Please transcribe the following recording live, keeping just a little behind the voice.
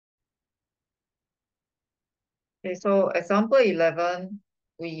Okay, so example 11,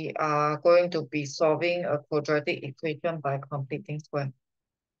 we are going to be solving a quadratic equation by completing square.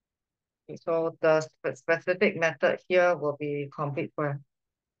 Okay, so the specific method here will be complete square.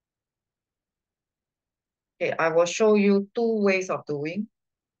 Okay, I will show you two ways of doing,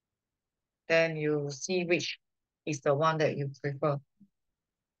 then you see which is the one that you prefer.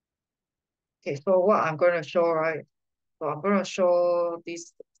 Okay, so what I'm going to show, right? So I'm going to show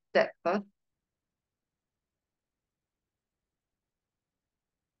this step first.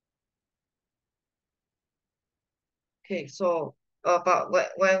 Okay, so but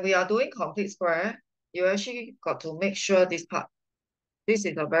when we are doing complete square, you actually got to make sure this part. This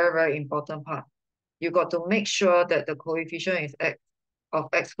is a very, very important part. You got to make sure that the coefficient is x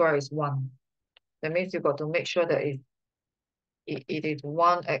square is 1. That means you got to make sure that it is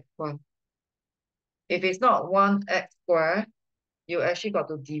 1x square. If it's not 1x square, you actually got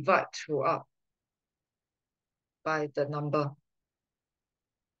to divide throughout by the number.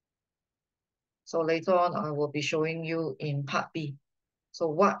 So later on, I will be showing you in part B. So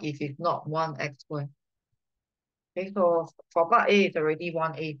what if it's not 1x square? Okay, so for part A, it's already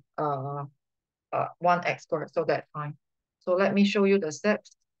 1x squared, so that's fine. So let me show you the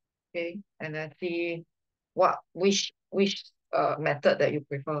steps, okay, and then see which method that you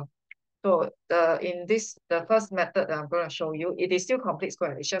prefer. So the first method that I'm going to show you, it is still complete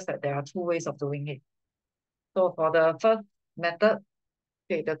square. It's just that there are two ways of doing it. So for the first method,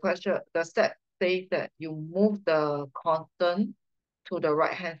 okay, the step says that you move the constant to the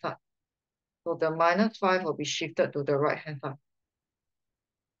right hand side. So the -5 will be shifted to the right hand side.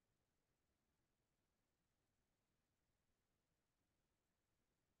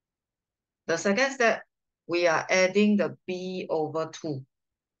 The second step, we are adding the b over 2.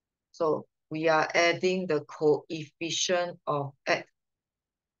 So we are adding the coefficient of x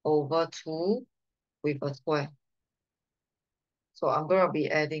over 2 with a square. So I'm going to be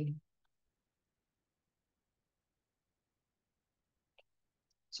adding.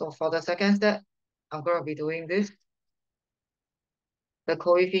 So for the second step, I'm going to be doing this. The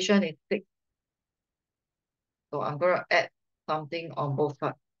coefficient is 6. So I'm going to add something on both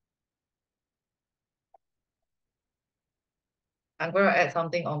sides. I'm going to add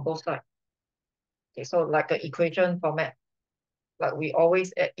something on both sides. Okay, so like an equation format. Like we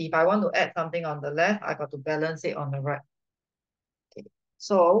always add, if I want to add something on the left, I got to balance it on the right. Okay.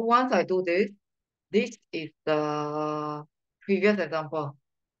 So once I do this, this is the previous example.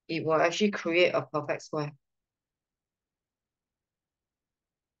 It will actually create a perfect square.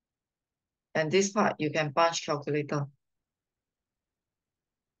 And this part, you can punch calculator.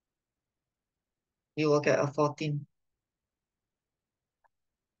 You will get a 14.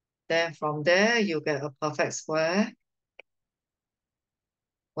 Then from there, you get a perfect square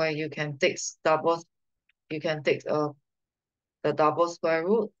where you can take the double square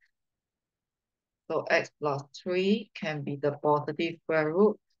root. So x plus 3 can be the positive square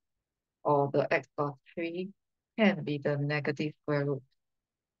root, or the x plus 3 can be the negative square root.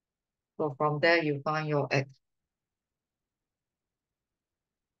 So from there, you find your x.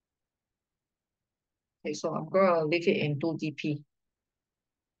 Okay, so I'm going to leave it in 2dp.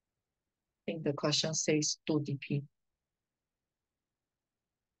 I think the question says 2dp.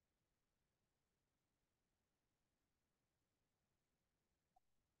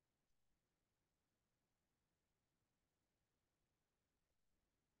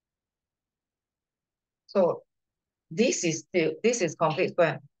 So this is complete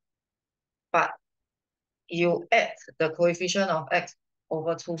square, but you add the coefficient of x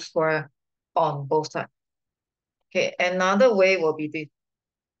over 2 square on both sides. Okay, another way will be this.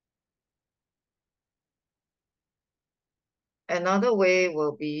 Another way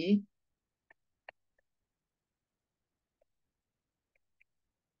will be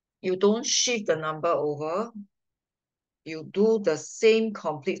you don't shift the number over, you do the same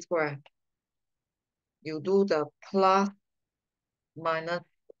complete square. You do the plus minus,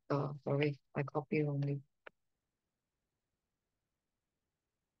 sorry, I copy wrongly.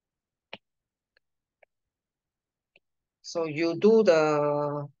 So you do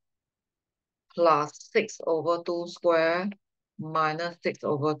the plus 6 over 2 square minus 6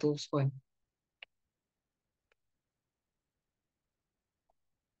 over 2 square.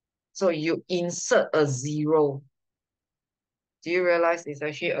 So you insert a 0. Do you realize it's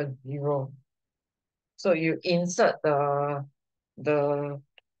actually a 0? So you insert the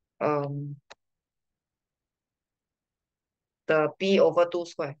um the b over 2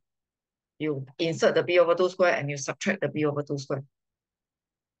 square. You insert the b over 2 square and you subtract the b over 2 square.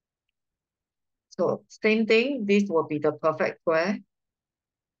 So same thing, this will be the perfect square.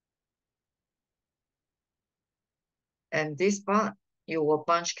 And this part, you will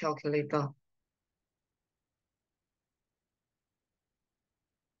punch calculator.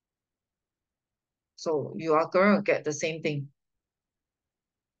 So you are going to get the same thing.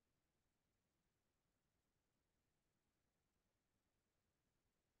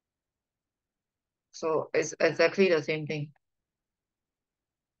 So it's exactly the same thing.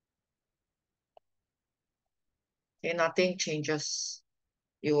 Okay, nothing changes.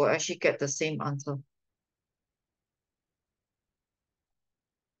 You will actually get the same answer.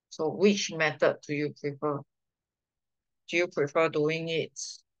 So which method do you prefer? Do you prefer doing it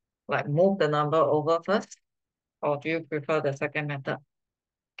like move the number over first, or do you prefer the second method?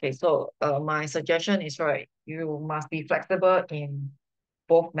 Okay, so my suggestion is right, you must be flexible in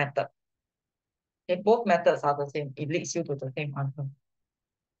both methods. Okay, both methods are the same. It leads you to the same answer.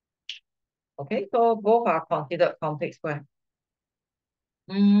 Okay, so both are considered complex square.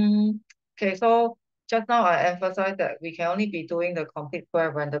 Okay, so just now I emphasized that we can only be doing the complete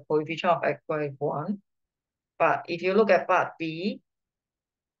square when the coefficient of x squared is 1. But if you look at part B,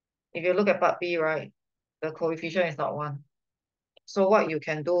 right, the coefficient is not 1. So what you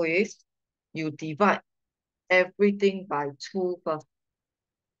can do is you divide everything by 2 first.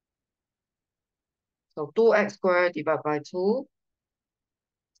 So 2x squared divided by 2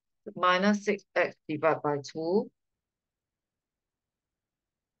 minus 6x divided by 2.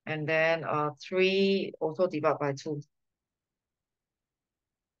 And then 3 also divided by 2.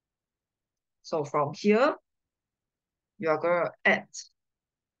 So from here, you are going to add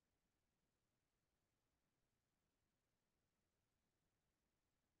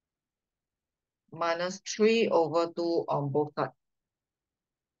minus 3 over 2 on both sides.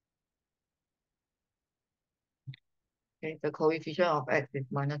 Okay, the coefficient of x is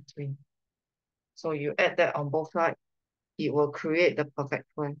minus 3. So you add that on both sides, it will create the perfect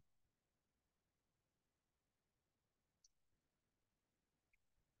square.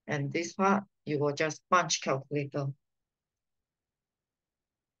 And this part, you will just punch calculator.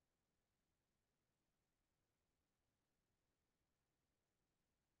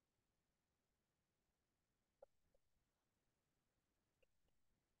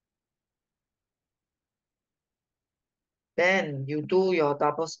 Then you do your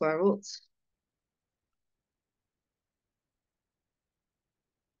double square roots.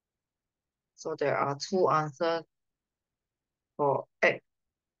 So there are 2 answers for x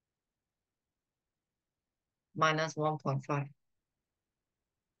minus 1.5.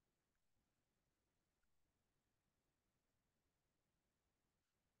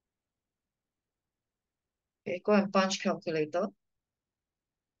 Okay, go and punch calculator.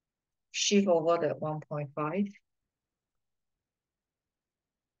 Shift over that 1.5.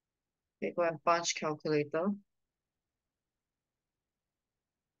 Okay, go and punch calculator.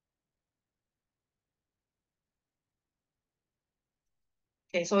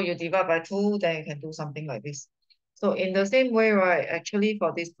 Okay, so you divide by 2, then you can do something like this. So in the same way, right, actually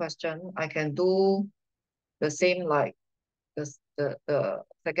for this question, I can do the same like the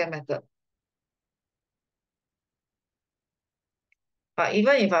second method. But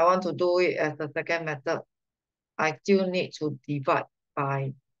even if I want to do it as the second method, I still need to divide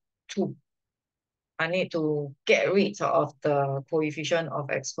by 2. I need to get rid of the coefficient of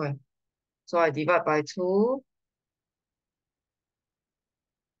x squared. So I divide by 2.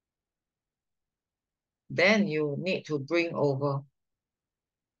 Then you need to bring over.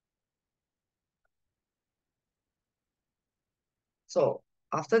 So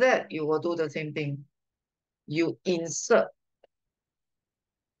after that, you will do the same thing. You insert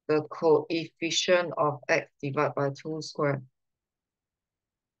the coefficient of x divided by 2 squared.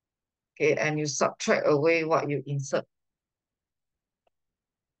 Okay, and you subtract away what you insert.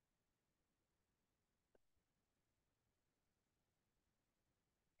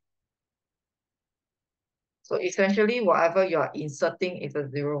 So essentially, whatever you are inserting is a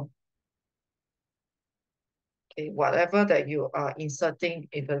 0. Okay, whatever that you are inserting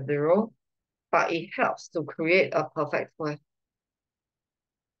is a 0, but it helps to create a perfect square.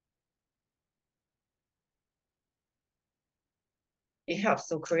 It helps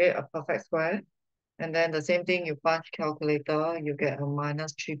to create a perfect square. And then the same thing, you punch calculator, you get a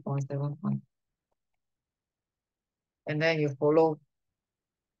minus 3.75. And then you follow.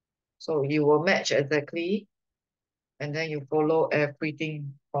 So you will match exactly. And then you follow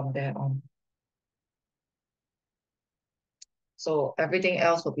everything from there on. So everything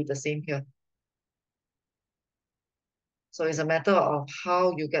else will be the same here. So it's a matter of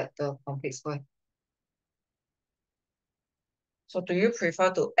how you get the complete square. So do you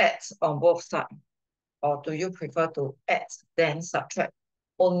prefer to add on both sides? Or do you prefer to add then subtract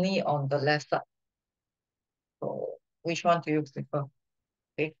only on the left side? So which one do you prefer?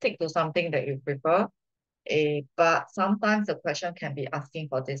 Okay, tick to something that you prefer. But sometimes the question can be asking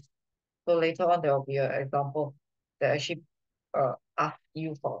for this. So later on there will be an example that actually ask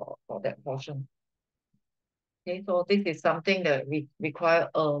you for that portion. Okay, so this is something that we require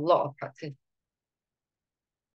a lot of practice.